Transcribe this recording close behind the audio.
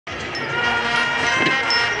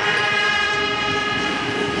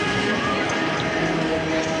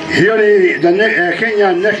Hiyo ni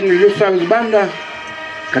Kenya National Youth Service Banda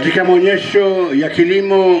katika maonyesho ya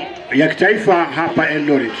kilimo ya kitaifa hapa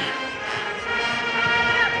Eldoret.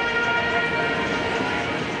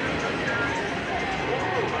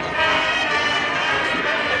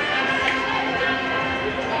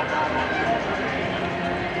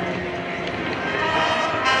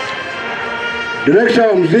 Director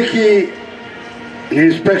wa muziki ni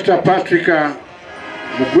Inspector Patrick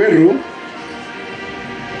Mugweru.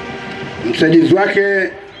 Msaidizi wake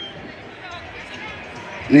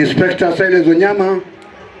ni Inspector Silas Onyama.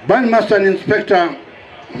 Bandmaster ni Inspector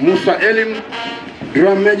Musa Elim.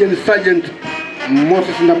 Drum Major ni Sergeant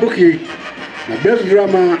Moses Nabuki. Na bass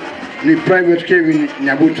drummer ni Private Kevin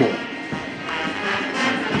Nyabuto.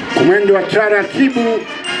 Komando wa taratibu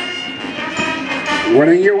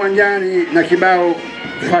wanaingia uwanjani na kibao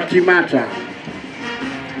Fatimata.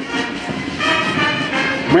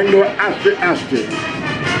 Mwendo wa aste aste.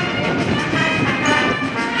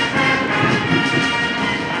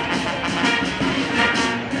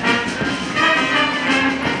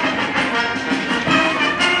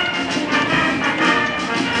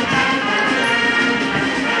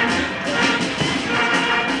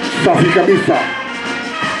 Safi kabisa.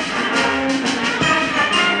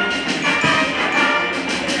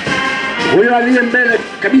 Huyo aliye mbele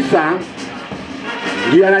kabisa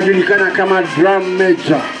ndiye anajulikana kama drum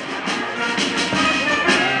major.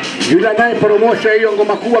 Yule anayepromosha hiyo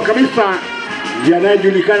ngoma kubwa kabisa ndiye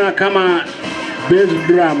anayejulikana kama bass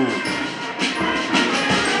drummer.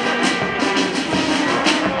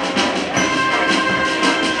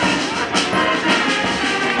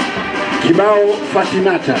 Kibao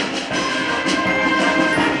Fatimata.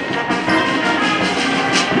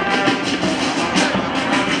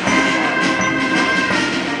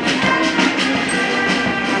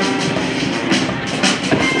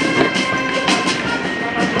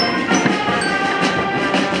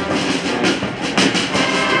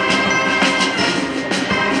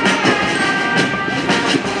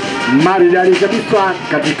 Maridadi kabisa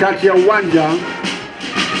katikati ya uwanja.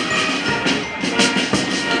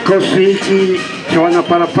 Kikosi hiki cha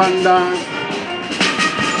wanaparapanda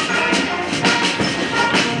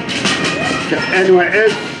cha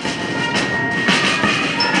NYS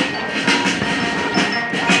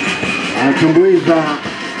anatumbuiza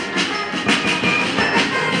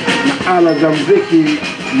na ala za muziki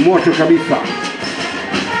moto kabisa.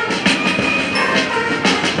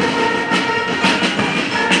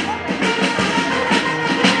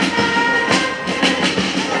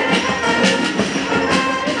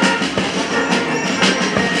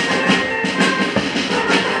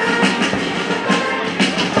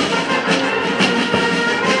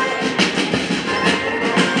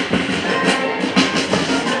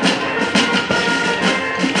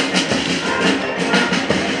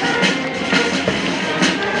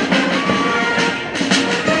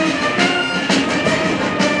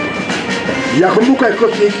 Yakumbuka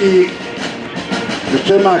kikosi hiki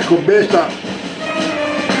kusema kubesa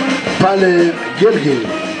pale Gilgil,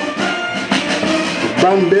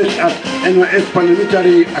 band based at NYS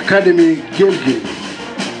Parliamentary Academy Gilgil.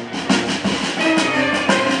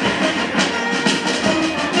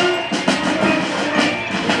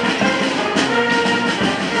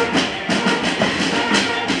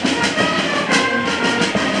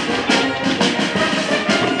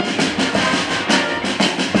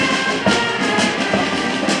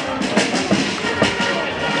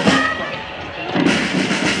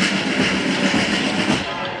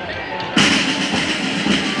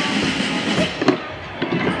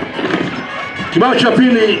 Kibao cha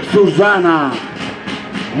pili Suzana,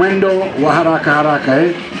 mwendo wa haraka haraka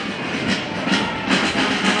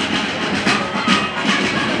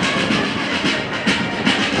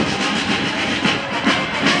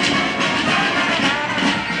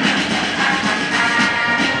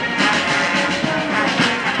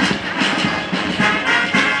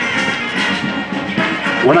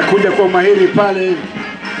Wanakuja kwa mahiri pale.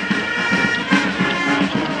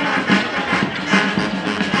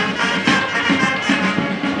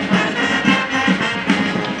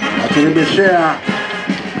 Kurembeshea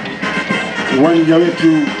uwanja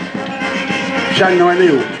wetu mchana wa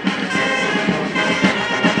leo.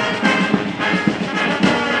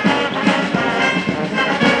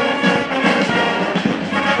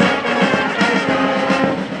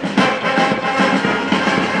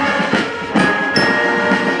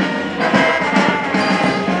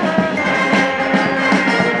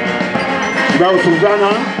 Kibao Suzana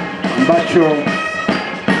ambacho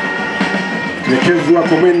kimechezwa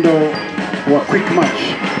kwa mwendo wa quick match.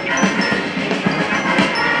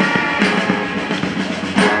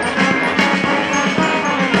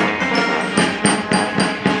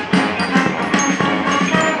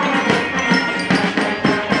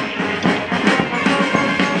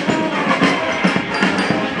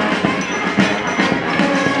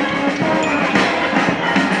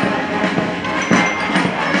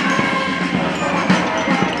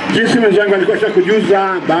 Jinsi mwenzangu alikuwa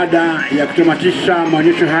kujuza, baada ya kutamatisha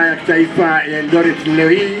maonyesho haya ya kitaifa ya Eldoret leo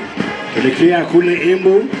hii, tuelekea kule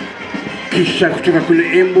Embu. Kisha kutoka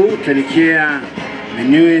kule Embu tuelekea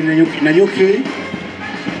Nanyuki,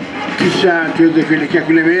 kisha tuweze kuelekea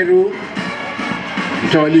kule Meru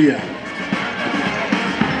mtawalia.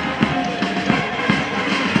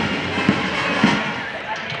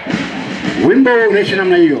 Wimbo unaishi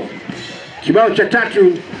namna hiyo. Kibao cha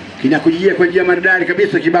tatu kinakujia kwa njia maridadi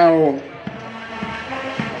kabisa, kibao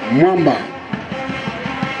Mwamba.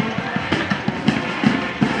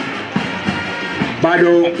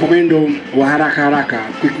 Bado komendo wa haraka,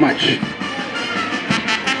 quick match.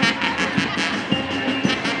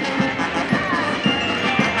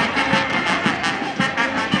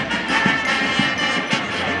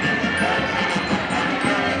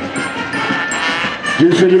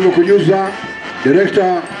 Jinsi nilivyokujuza,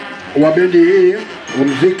 director wa bendi hii wa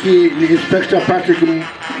muziki ni Inspector Patrick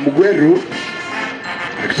Mugweru,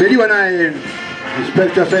 akisaidiwa naye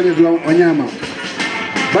Inspector Simon Wanyama.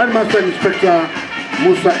 Bandmaster Inspector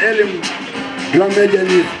Musa Elim, drum major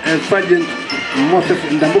ni Sergeant Moses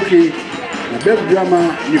Ndambuki, na bass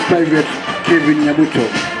drummer ni Private Kevin Nyabuto.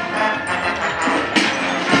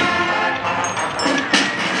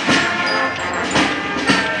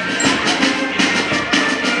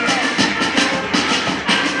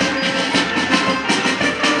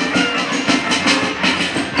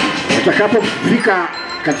 Watakapofika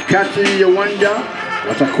katikati ya uwanja,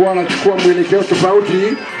 watakuwa wanachukua mwelekeo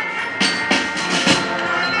tofauti.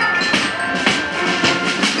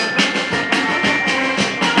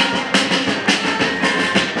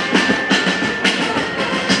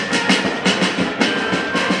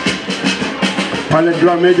 Pale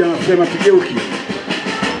drum major anasema tugeuki.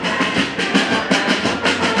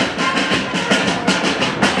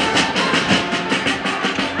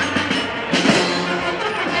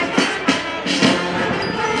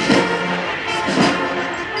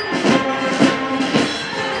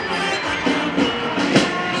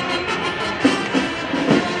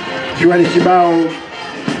 Kiwa ni kibao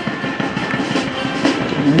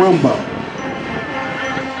Mwamba.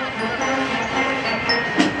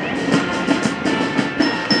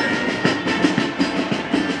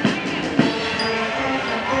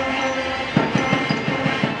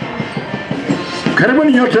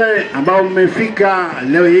 Karibuni nyote ambao mmefika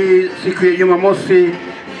leo hii siku ya Jumamosi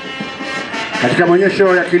katika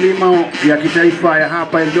maonyesho ya kilimo ya kitaifa ya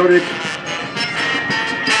hapa Eldoret.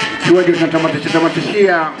 Ikiwa ndio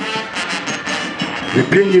tunatamatishia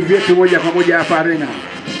vipindi vyetu moja kwa moja hapa arena.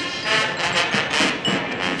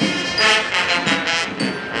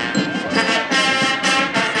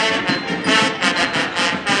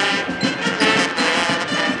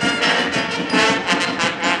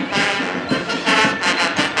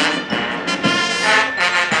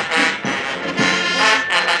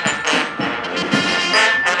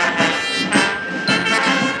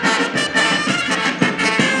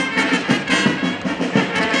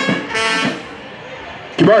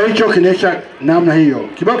 Kibao hicho kinaisha namna hiyo.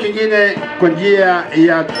 Kibao kingine kwa njia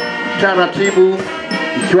ya taratibu,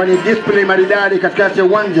 ikiwa ni display maridadi katikati ya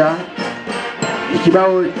uwanja, ni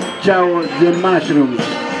kibao chao The Mushrooms.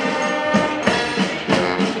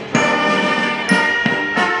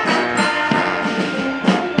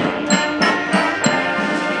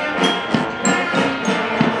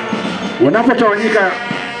 Wanapotawanyika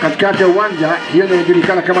katikati ya uwanja, hiyo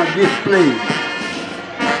inajulikana kama display.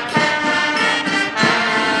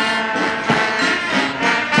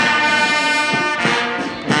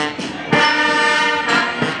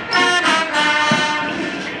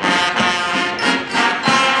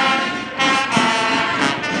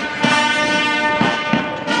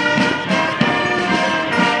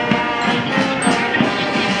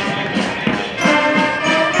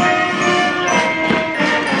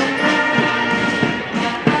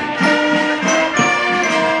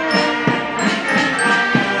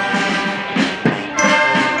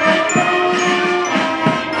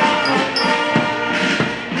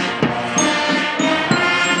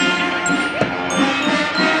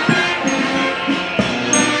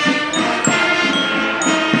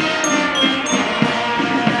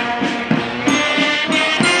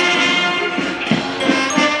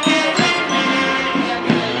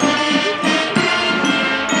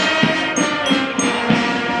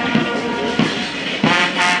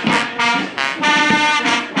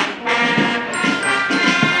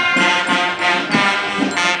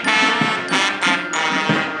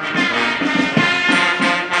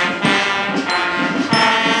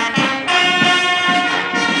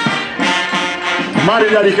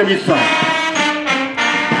 Maridadi kabisa.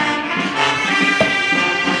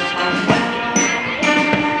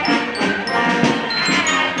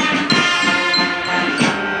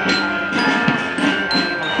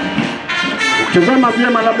 Tazama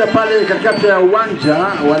vyema, labda pale katikati ya uwanja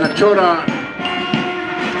wanachora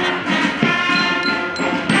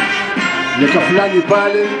leta fulani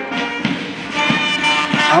pale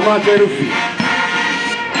ama herufi.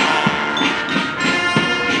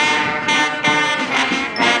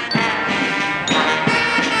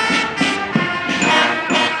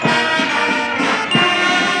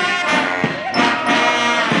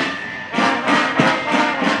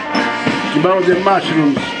 Kibao The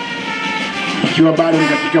Mushrooms ikiwa bado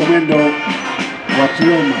katika mwendo wa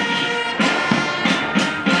slow march.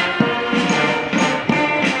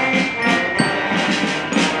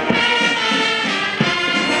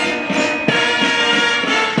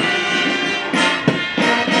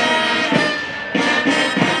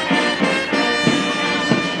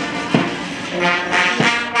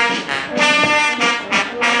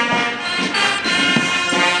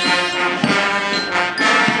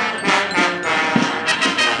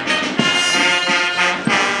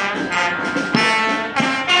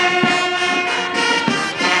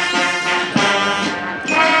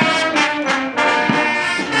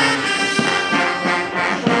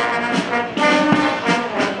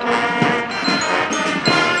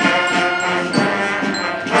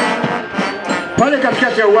 Pale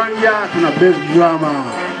katikati ya uwanja tuna bass drama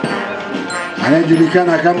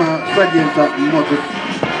anayejulikana kama Sergeant Moses.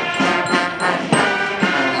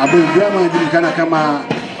 Bass drama anajulikana kama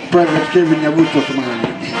Private Kevin Nyabuto Tumani.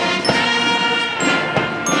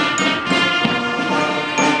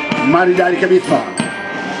 Maridadi kabisa.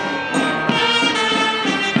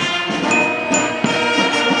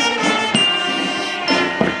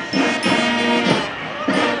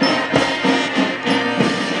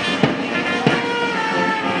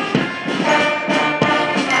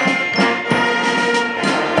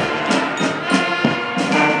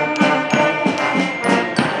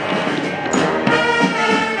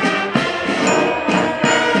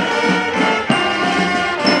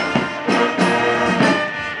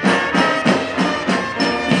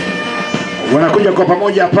 Wanakuja kwa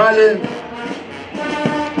pamoja pale.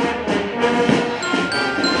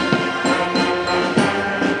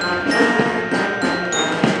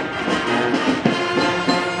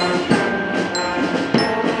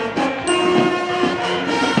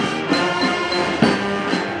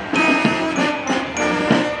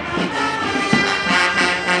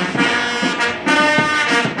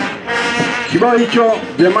 Kibao hicho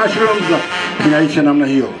The Mushrooms kinaisha namna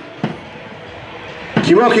hiyo.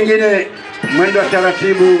 Kibao kingine mwendo wa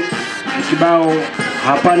taratibu, kibao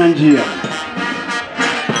hapana njia.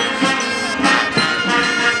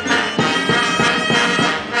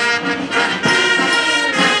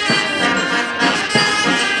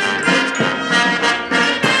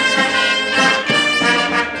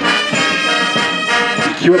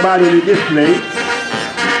 Ikiwa bado ni display.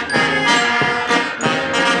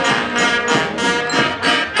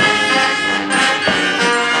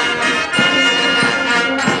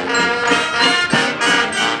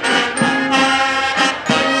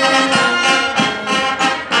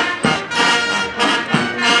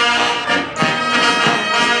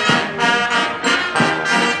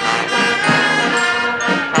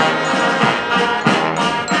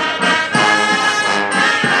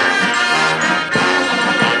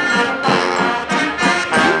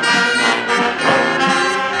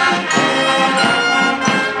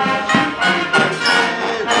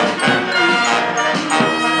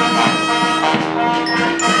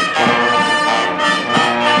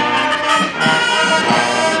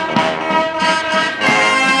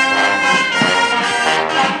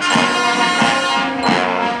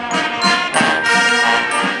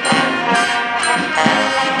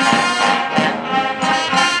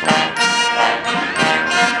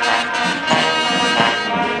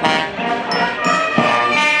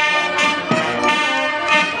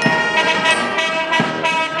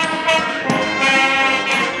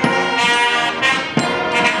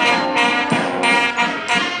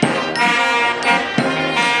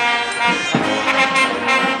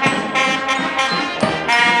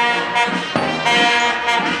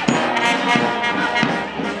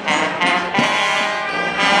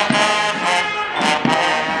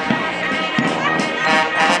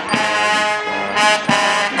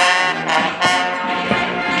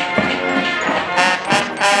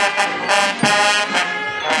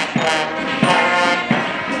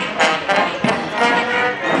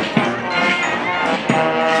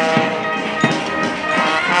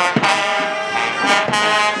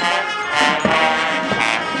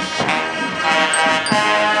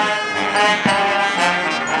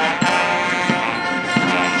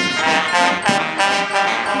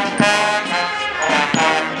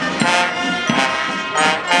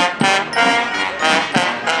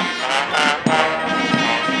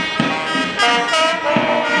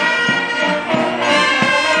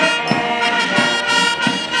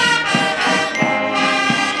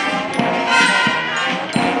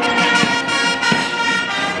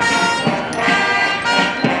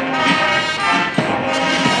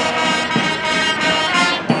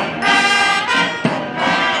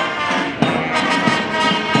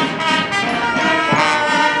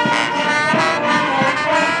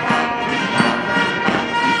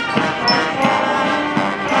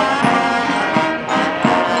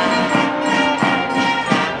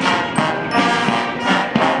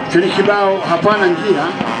 Hicho ni kibao hapana njia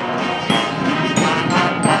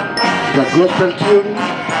za gospel tune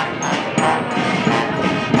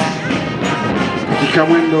katika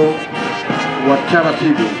mwendo wa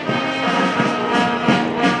taratibu.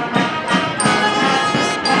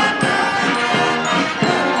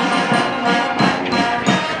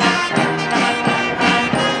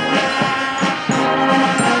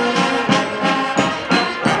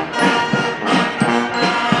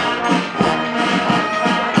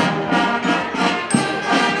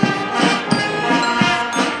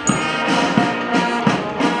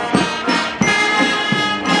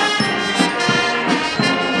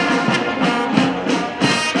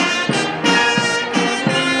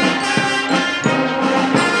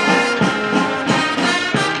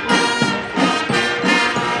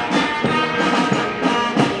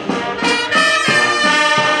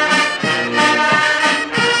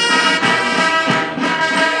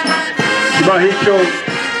 Kibao hicho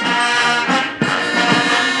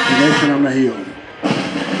kinaisha namna hiyo,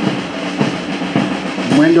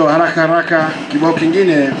 mwendo haraka haraka. Kibao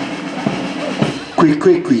kingine kwi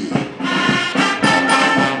kwi kwi.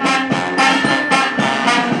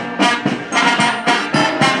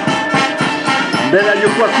 Mbele ya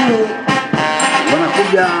jukwaa kuu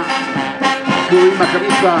wanakuja kuimba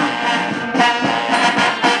kabisa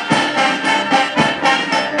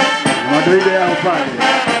na madoido yao pale.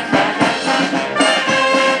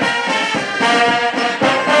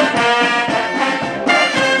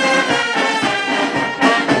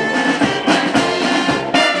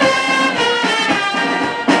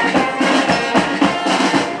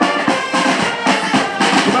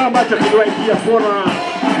 Ambacho kiliwaitia fora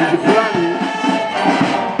mji fulani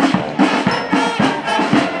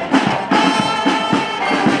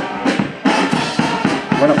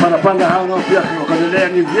wanapanda hao nao pia wakaendelea.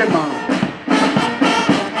 Ni vyema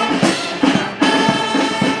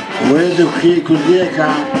uweze kuziweka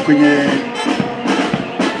kwenye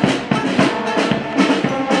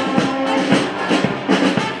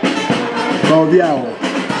bao vyao.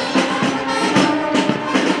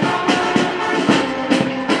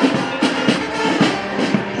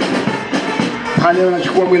 Pale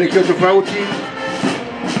wanachukua mwelekeo tofauti.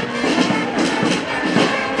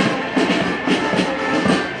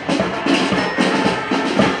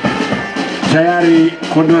 Tayari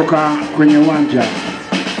kuondoka kwenye uwanja.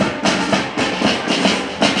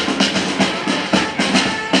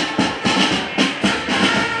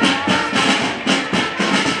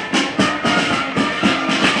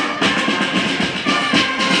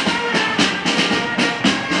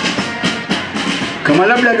 Kama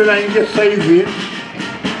labda ndio naingia sasa hivi,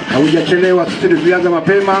 haujachelewa, sisi tulianza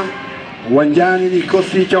mapema. Uwanjani ni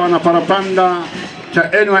kikosi cha wanaparapanda cha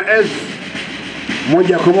NYS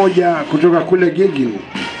moja kwa moja kutoka kule Gigi.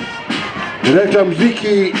 Director muziki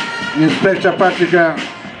ni Inspector Patrick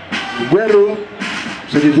Gweru,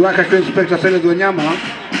 msaidizi wake kwa Inspector Selez Wanyama,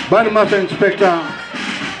 Bandmaster Inspector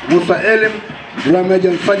Musa Elim, Drum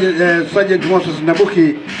Major Sergeant Moses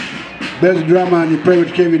Nabuki, Bass Drummer ni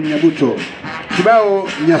Private Kevin Nyabuto. Kibao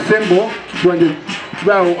Nyasembo kikiwa ndio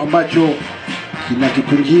kibao ambacho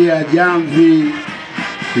kinatukunjia jamvi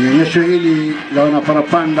kwenye onyesho hili la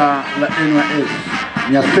wanaparapanda la NYS.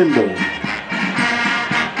 Nyasembo.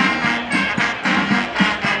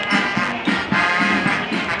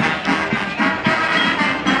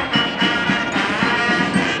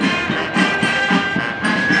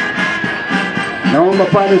 Naomba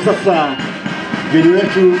pale sasa mgeni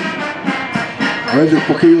wetu aweze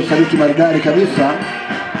kupokea hiyo saluti maridadi kabisa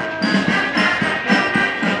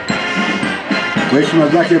kwa heshima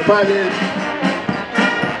zake pale.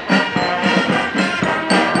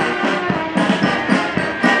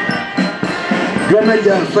 Drum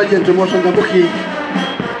Major Sergeant Moses Nabuki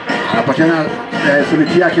anapatiana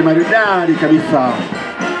saluti yake maridadi kabisa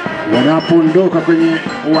wanapoondoka kwenye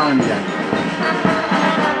uwanja.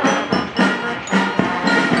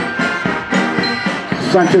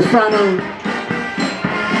 Asante sana.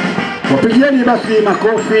 Wapigieni basi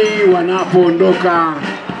makofi wanapoondoka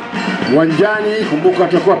uwanjani. Kumbuka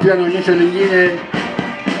tutakuwa pia na onyesho lingine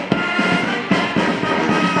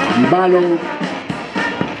ambalo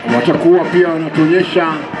watakuwa pia wanatuonyesha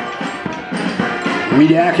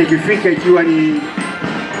mida yake ikifika, ikiwa ni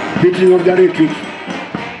beating of the retreat.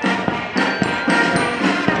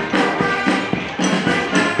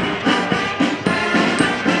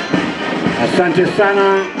 Asante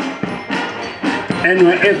sana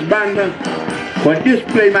NYS Band kwa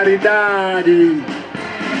display maridadi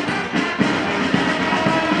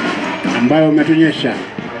ambayo umetuonyesha.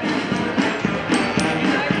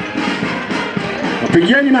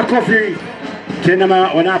 Wapigieni makofi tena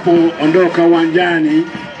wanapoondoka uwanjani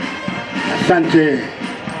Asante,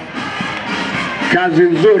 kazi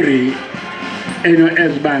nzuri, Eno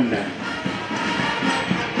S Banda.